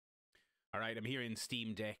Alright, I'm here in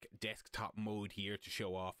SteamDeck desktop mode here to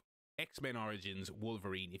show off X-Men Origins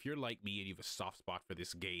Wolverine. If you're like me and you have a soft spot for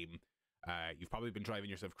this game, you've probably been driving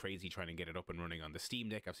yourself crazy trying to get it up and running on the Steam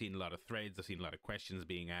Deck. I've seen a lot of threads, I've seen a lot of questions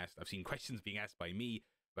being asked. I've seen questions being asked by me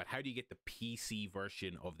about how do you get the PC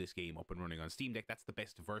version of this game up and running on Steam Deck. That's the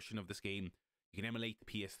best version of this game. You can emulate the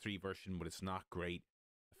PS3 version, but it's not great.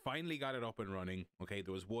 Finally got it up and running. Okay,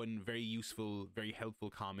 there was one very useful, very helpful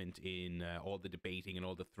comment in all the debating and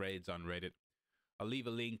all the threads on Reddit. I'll leave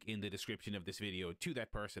a link in the description of this video to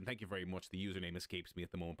that person. Thank you very much. The username escapes me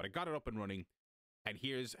at the moment, but I got it up and running. And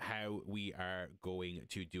here's how we are going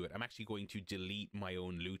to do it. I'm actually going to delete my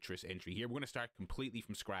own Lutris entry here. We're going to start completely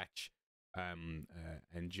from scratch and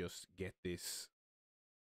just get this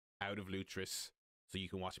out of Lutris so you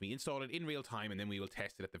can watch me install it in real time, and then we will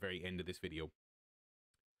test it at the very end of this video.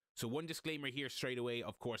 So one disclaimer here straight away,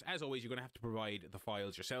 of course, as always, you're going to have to provide the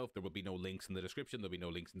files yourself. There will be no links in the description. There'll be no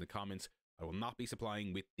links in the comments. I will not be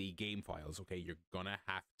supplying with the game files, okay? You're going to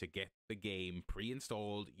have to get the game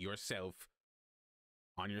pre-installed yourself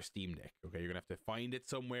on your Steam Deck, okay? You're going to have to find it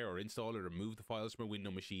somewhere or install it or remove the files from a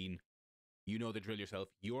Windows machine. You know the drill yourself.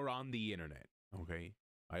 You're on the internet, okay?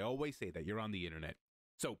 I always say that. You're on the internet.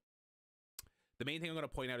 So the main thing I'm going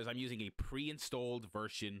to point out is I'm using a pre-installed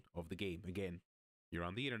version of the game. Again, you're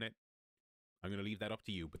on the internet. I'm going to leave that up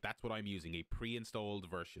to you, but that's what I'm using, a pre-installed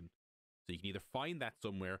version. So you can either find that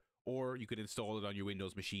somewhere, or you could install it on your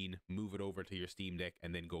Windows machine, move it over to your Steam Deck,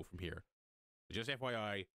 and then go from here. But just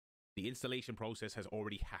FYI, the installation process has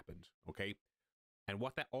already happened, okay? And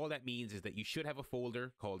what all that means is that you should have a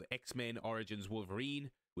folder called X-Men Origins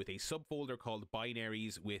Wolverine with a subfolder called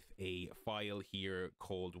binaries with a file here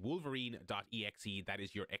called wolverine.exe. That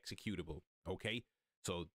is your executable, okay?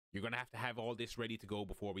 So you're going to have all this ready to go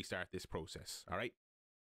before we start this process, all right?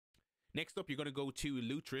 Next up, you're going to go to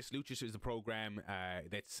Lutris. Lutris is a program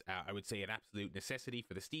that's, I would say, an absolute necessity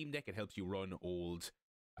for the Steam Deck. It helps you run old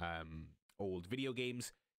video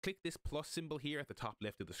games. Click this plus symbol here at the top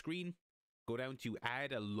left of the screen. Go down to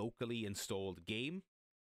add a locally installed game.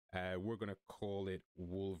 We're going to call it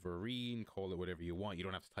Wolverine. Call it whatever you want. You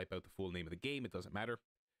don't have to type out the full name of the game. It doesn't matter.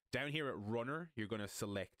 Down here at runner, you're going to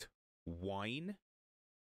select wine.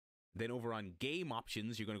 Then over on game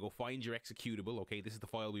options, you're going to go find your executable. Okay, this is the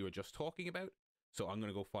file we were just talking about. So I'm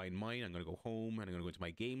going to go find mine. I'm going to go home and I'm going to go into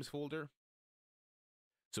my games folder.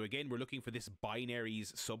 So again, we're looking for this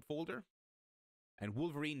binaries subfolder. And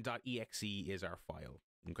wolverine.exe is our file.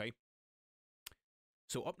 Okay.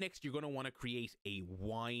 So up next, you're going to want to create a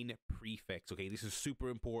wine prefix. Okay, this is super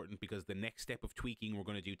important because the next step of tweaking we're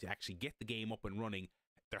going to do to actually get the game up and running,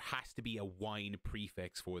 there has to be a wine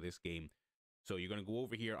prefix for this game. So you're going to go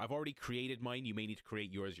over here. I've already created mine. You may need to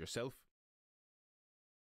create yours yourself.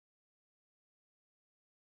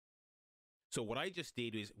 So what I just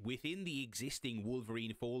did is within the existing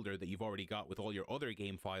Wolverine folder that you've already got with all your other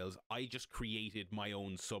game files, I just created my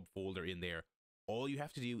own subfolder in there. All you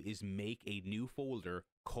have to do is make a new folder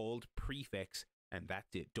called prefix, and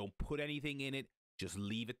that's it. Don't put anything in it. Just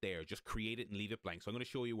leave it there. Just create it and leave it blank. So I'm going to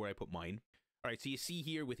show you where I put mine. All right, so you see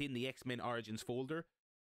here within the X-Men Origins folder,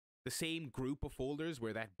 the same group of folders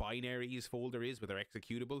where that binaries folder is with our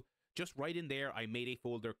executable. Just right in there, I made a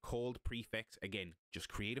folder called prefix. Again, just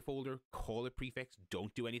create a folder, call it prefix.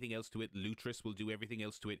 Don't do anything else to it. Lutris will do everything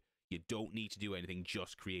else to it. You don't need to do anything,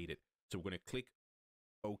 just create it. So we're going to click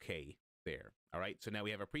OK there. All right, so now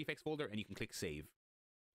we have our prefix folder and you can click save.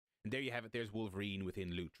 And there you have it. There's Wolverine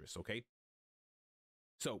within Lutris, okay?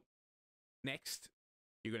 So next,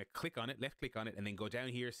 you're going to click on it, left click on it, and then go down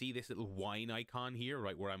here. See this little wine icon here,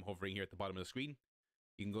 right where I'm hovering here at the bottom of the screen?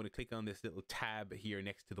 You can go to click on this little tab here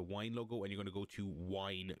next to the wine logo, and you're going to go to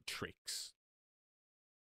wine tricks.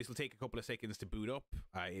 This will take a couple of seconds to boot up.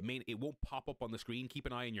 It won't pop up on the screen. Keep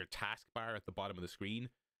an eye on your taskbar at the bottom of the screen.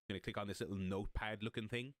 You're going to click on this little notepad looking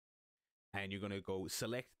thing, and you're going to go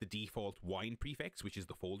select the default wine prefix, which is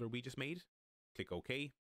the folder we just made. Click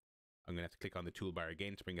OK. I'm going to have to click on the toolbar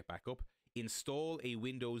again to bring it back up. Install a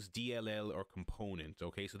Windows DLL or component.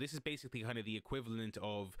 Okay, so this is basically kind of the equivalent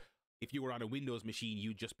of if you were on a Windows machine,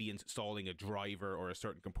 you'd just be installing a driver or a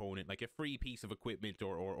certain component, like a free piece of equipment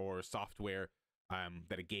or software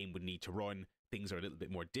that a game would need to run. Things are a little bit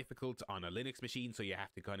more difficult on a Linux machine, so you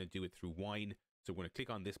have to kind of do it through Wine. So we're going to click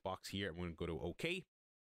on this box here, and we're going to go to OK.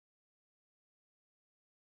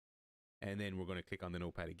 And then we're going to click on the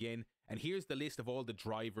notepad again. And here's the list of all the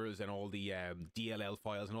drivers and all the DLL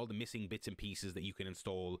files and all the missing bits and pieces that you can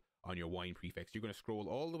install on your wine prefix. You're going to scroll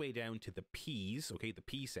all the way down to the P's, okay, the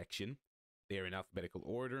P section. They're in alphabetical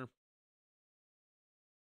order.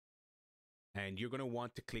 And you're going to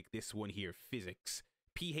want to click this one here, physics.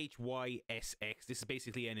 PHYSX. This is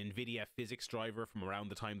basically an NVIDIA physics driver from around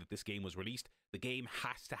the time that this game was released. The game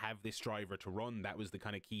has to have this driver to run. That was the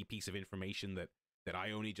kind of key piece of information that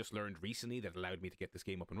I only just learned recently that allowed me to get this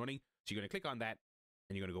game up and running. So you're going to click on that,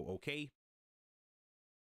 and you're going to go OK.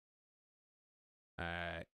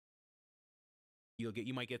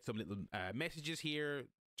 You might get some little messages here.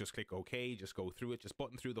 Just click OK. Just go through it. Just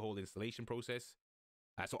button through the whole installation process.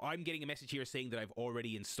 So I'm getting a message here saying that I've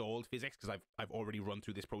already installed physics because I've already run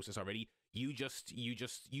through this process already. You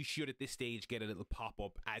should at this stage get a little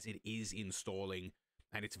pop-up as it is installing,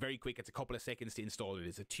 and it's very quick. It's a couple of seconds to install it.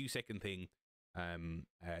 It's a 2-second thing.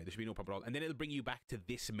 There should be no problem at all. And then it'll bring you back to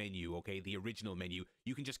this menu, okay, the original menu.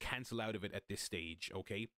 You can just cancel out of it at this stage,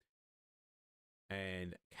 okay,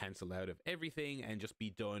 and cancel out of everything and just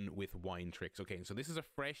be done with wine tricks. Okay, and so this is a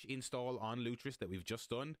fresh install on Lutris that we've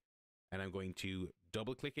just done. And I'm going to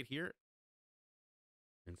double click it here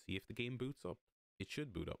and see if the game boots up. It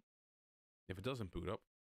should boot up. If it doesn't boot up,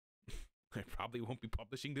 I probably won't be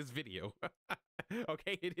publishing this video.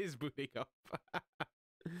 Okay, it is booting up.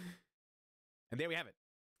 And there we have it.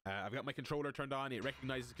 I've got my controller turned on. It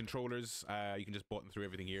recognizes controllers. You can just button through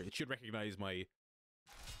everything here. It should recognize my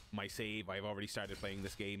save. I've already started playing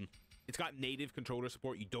this game. It's got native controller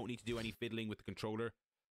support. You don't need to do any fiddling with the controller.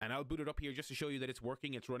 And I'll boot it up here just to show you that it's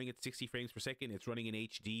working. It's running at 60 frames per second. It's running in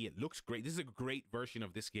HD. It looks great. This is a great version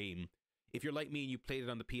of this game. If you're like me and you played it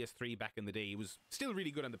on the PS3 back in the day, it was still really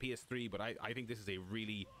good on the PS3, but I think this is a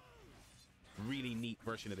really, really neat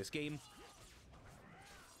version of this game.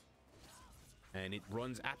 And it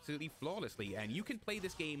runs absolutely flawlessly. And you can play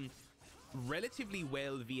this game relatively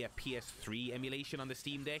well via PS3 emulation on the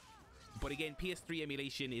Steam Deck. But again, PS3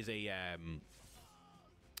 emulation is a...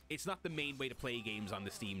 it's not the main way to play games on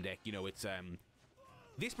the Steam Deck. You know, it's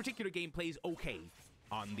this particular game plays okay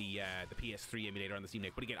on the PS3 emulator on the Steam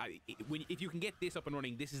Deck. But again, if you can get this up and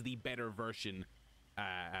running, this is the better version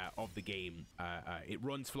of the game. It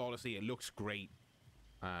runs flawlessly. It looks great.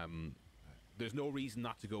 There's no reason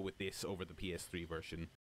not to go with this over the PS3 version.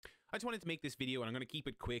 I just wanted to make this video, and I'm going to keep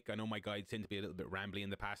it quick. I know my guides tend to be a little bit rambly in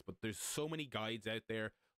the past, but there's so many guides out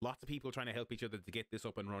there. Lots of people trying to help each other to get this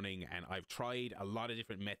up and running, and I've tried a lot of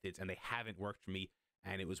different methods, and they haven't worked for me.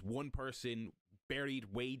 And it was one person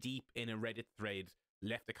buried way deep in a Reddit thread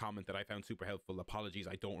left a comment that I found super helpful. Apologies,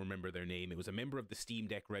 I don't remember their name. It was a member of the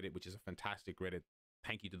SteamDeck Reddit, which is a fantastic Reddit.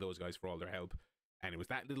 Thank you to those guys for all their help. And it was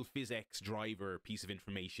that little PhysX driver piece of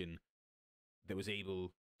information that was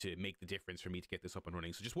able to make the difference for me to get this up and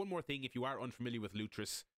running. So just one more thing, if you are unfamiliar with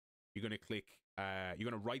Lutris, you're going to click, you're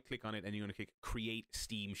going to right click on it, and you're going to click Create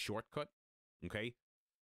Steam Shortcut, okay?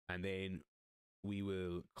 And then we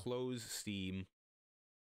will close Steam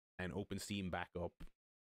and open Steam back up.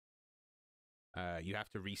 You have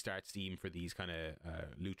to restart Steam for these kind of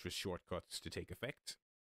Lutris shortcuts to take effect.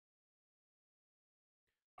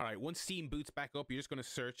 All right, once Steam boots back up, you're just going to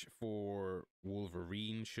search for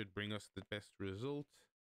Wolverine. Should bring us the best result.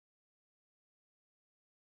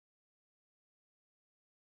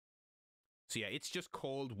 So yeah, it's just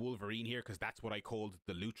called Wolverine here because that's what I called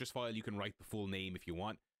the Lutris file. You can write the full name if you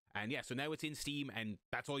want. And yeah, so now it's in Steam, and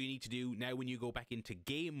that's all you need to do. Now when you go back into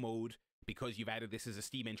game mode, because you've added this as a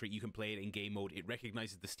Steam entry, you can play it in game mode. It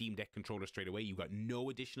recognizes the Steam Deck controller straight away. You've got no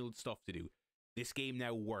additional stuff to do. This game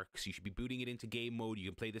now works. You should be booting it into game mode. You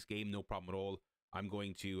can play this game, no problem at all. I'm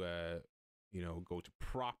going to, you know, go to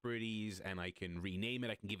properties, and I can rename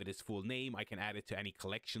it. I can give it its full name. I can add it to any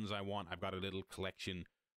collections I want. I've got a little collection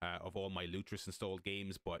of all my Lutris installed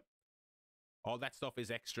games, but all that stuff is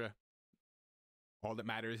extra. All that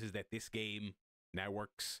matters is that this game now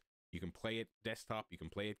works. You can play it desktop, you can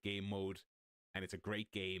play it game mode, and it's a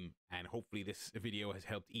great game. And hopefully this video has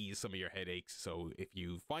helped ease some of your headaches. So if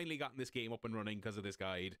you've finally gotten this game up and running because of this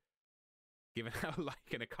guide, give it a like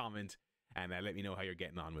and a comment, and let me know how you're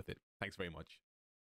getting on with it. Thanks very much.